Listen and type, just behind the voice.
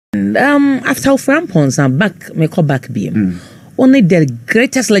After Frampons, I'm back, me call back BM. Only the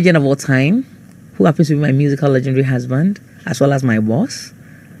greatest legend of all time, who happens to be my musical legendary husband, as well as my boss.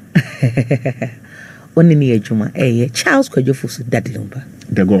 Only ni ejuma, Charles Kwajofusu, Daddy Lumba.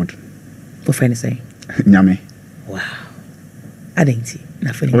 The God. What friend say? Nyame. Wow. I didn't see.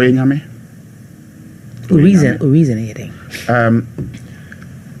 Nothing. Oye nyame. Reason anything.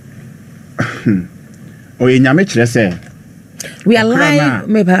 Oye nyame chere say. We are live.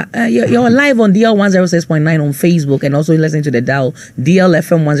 You're live on DL 106.9 on Facebook, and also listening to the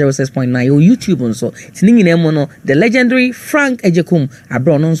DLFM 106.9 or YouTube on so. The legendary Frank Agyekum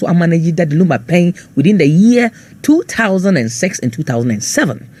Abron so I managed Daddy Lumba paying within the year 2006 and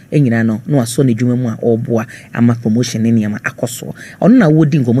 2007. And you know, no Sony Jumema or Boa, I'm a promotion in Yama Akoso. On na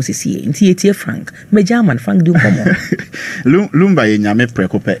wooding como see in Tia Frank. Mejaman Frank do come Lumba in Yame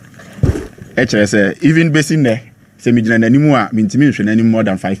Precope. HSA, even based in there. Say me jina anymore, any more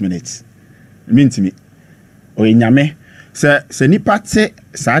than 5 minutes. Mean to me. O nyame. Se nipa te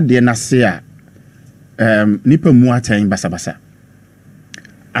sa de na se a nipa mu atan basa.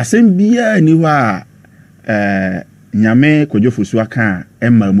 Asem bia ni wa nyame Kwajofusu aka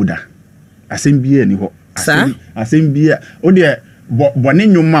emma muda. Asem bia ni ho. Asem bia o de bone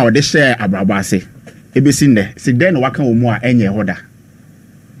nwuma o de share abraba ase. Ebesi nde. Se den waka wo mu a enye hoda.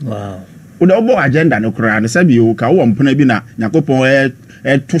 Wow. Uda obo agenda no kra no sabi o ka wo mpona bi na Nyakopon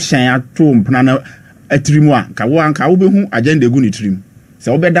to hyen ato mpona na atirimu a ka wo anka wo behu agenda egu ni tirimu se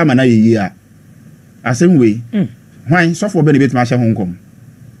wo beda ma na yeyi a asem we hwan sofo be ne betima hye honkom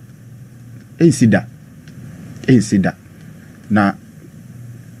ensida na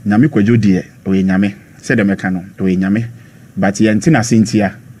nyame Kwadwo die o nyame se de meka no o nyame but ye ntina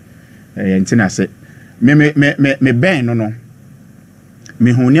sentia ye ntina se me ben no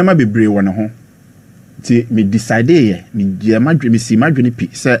me ho niama bebre wona ho ti me decide ye me dia madwe me si madwe ni pi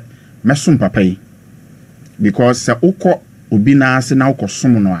se mesom papa yi because se ukọ obi na ase na ukọ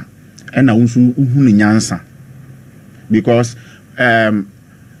som no a na unsu uhu ni nyansa because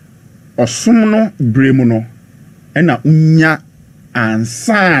osum no bremu no na unya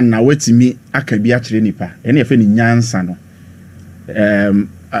ansa na watimi akabi a kire nipa na ye fe ni nyansa no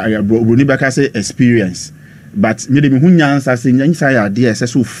bro ni baka say experience. But me de me hunyansa se nyansa ya de ese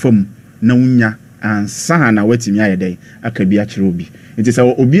so fam na unya ansa na watimi ayede akabi a kire obi nti se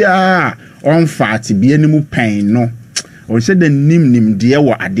obi a on faati bi animu pen no on se de nim de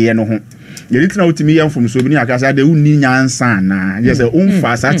wo ade no ho ye litina watimi yam fom so bi ni akasa de unni nyansa na ye se on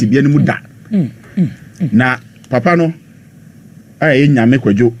faati bi animu da na papa no ay nyame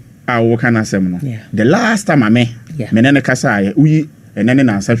Kwadwo a wo kana sem no the last time me nene kasa aye uyi enene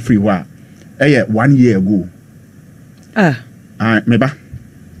na answer free wa 1 year ago. Meba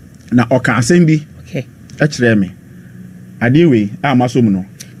na oka asem bi okay a kire me ade we amasom no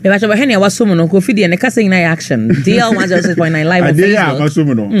meba choba hene wasom no ko fidi ne kasa ina action DL 106.9 live on Facebook ade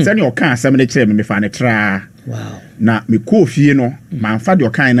amasom no se ne oka asem ne kire me fa ne tra wow na me ko fie no ma fa de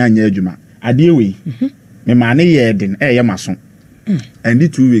oka na anya adwuma ade we me ma ne ye den ye maso and the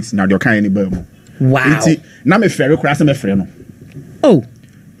 2 weeks na de oka ni ba mu wow iti na me fere kura se me fere no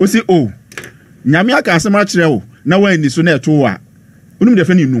o si nyame aka asem a kire o na wani so na eto wa unum de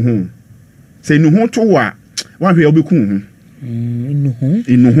fa ni nuhu se nuhu to wa wan hwe obeku hu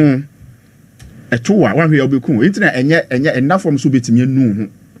nuhu eto wa wan hwe obeku intina enye enafom so betimi nuhu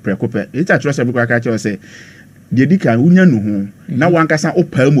prekope ita tro se bukwa ka che se de dika unya nuhu na wankasa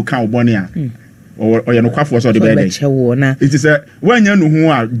opa mu kan obone a o ye no kwafo so de be dey it is wanya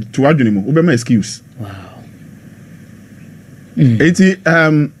nuhu a to adwene mu obema excuse wow eti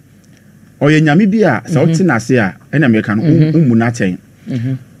oye nyame bia sa oti na se a ena meka no umu na ten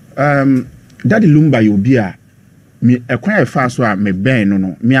Daddy Lumba yo bia mi ekwan e fa so a me ben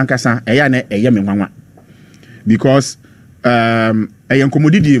no mi ankasa eya na eye me nwanwa because eyen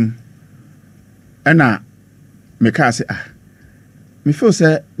komodidim ena me ka se me feel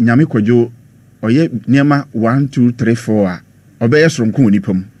say nyame Kwadwo oye niema 1 2 3 4 a obeye soronko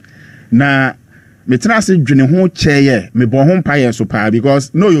onipam na me tena se dwene ho cheye me bo ho mpa ye so pa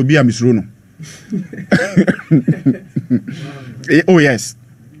because no you be a misro no oh yes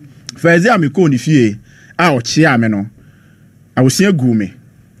faze am ko ni fie a o chia me no a wo sia gu me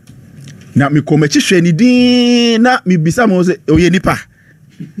na me ko machi hwe ni din na me bisa mo se oye nipa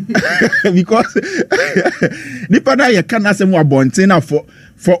because nipa na ye kana se mo abonten na for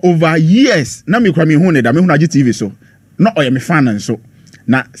over years na me kwa me hu ne da me hu na TV so na oye me fan so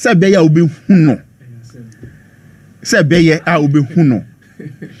na se be ya obi hu no se be ye a obi hu no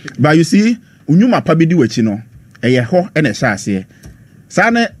but you see unyuma pa bedi wachi no eye ho e na sha ase sa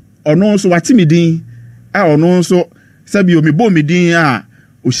ne ono so watimidin a ono so se bi o me bo medin a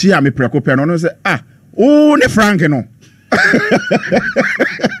Ushia me preocupa no say oh ne Frank no.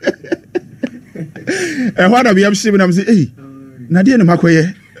 E ho da bia shim na me say na de ne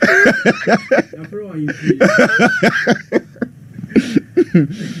makoye.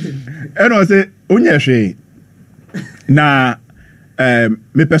 Eno say onye hwe na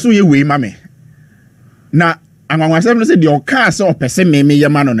me person ye we ma me na anwanwasem no say de oka se opese me ye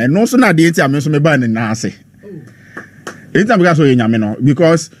ma no no so na de enti ame so me ba ne na ase enti am ga so ye nyame no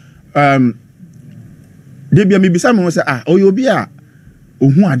because de bia me bisa me say oyo obi a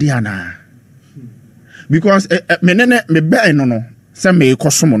ohu ade ana because me nene me be no se me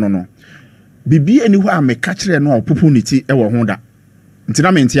kosom no bibi ani ho a me ka kire no opportunity e wo ho da nti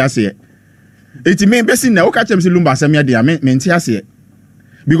na me nti ase eti me besi na o ka chem se Lumba asem ya de me nti ase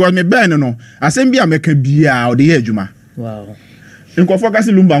because me ben no asem bia me ka bia o de ye adwuma wow nkofo ka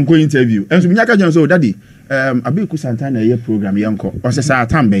se Lumba nko interview enso me nyaka chem so daddy Agyekum Santana ye program ye nko o se sa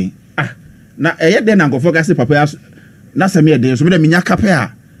atamben na eye de na nkofo ka se papa ya na asem ye de so me de me nyaka pe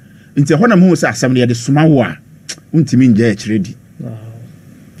a nti ho na mo se asem ye de soma wo a untimi nje e kire di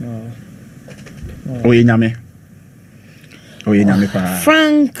oye nyame pa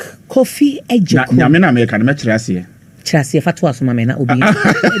Frank Kofi Agyekum nyame na me ka na me kire ase Chase fatu asoma me na obi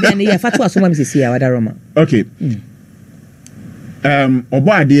then ya fatu asoma me sisi ya wada roma okay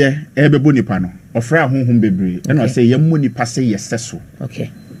obo ade ebebo nipa no ofra honhom bebre na say yemmo nipa say yeseso okay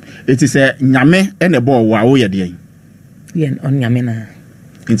it is nyame ene bo wo a wo ye de yen on nyame na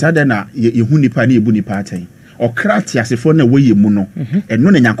inside na ye hu nipa na ebu nipa atan okra ti asefo na woye mu no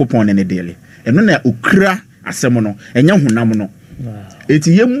eno na Nyankopon ne dele eno na okra asem no enya honam no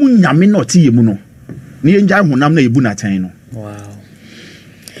eti yemmu nyame na oti yemu no ni enja honam na ebu na tan no wow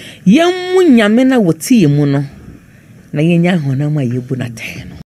yemmu nyame na woti yemu no na yenya honam a yebu na tan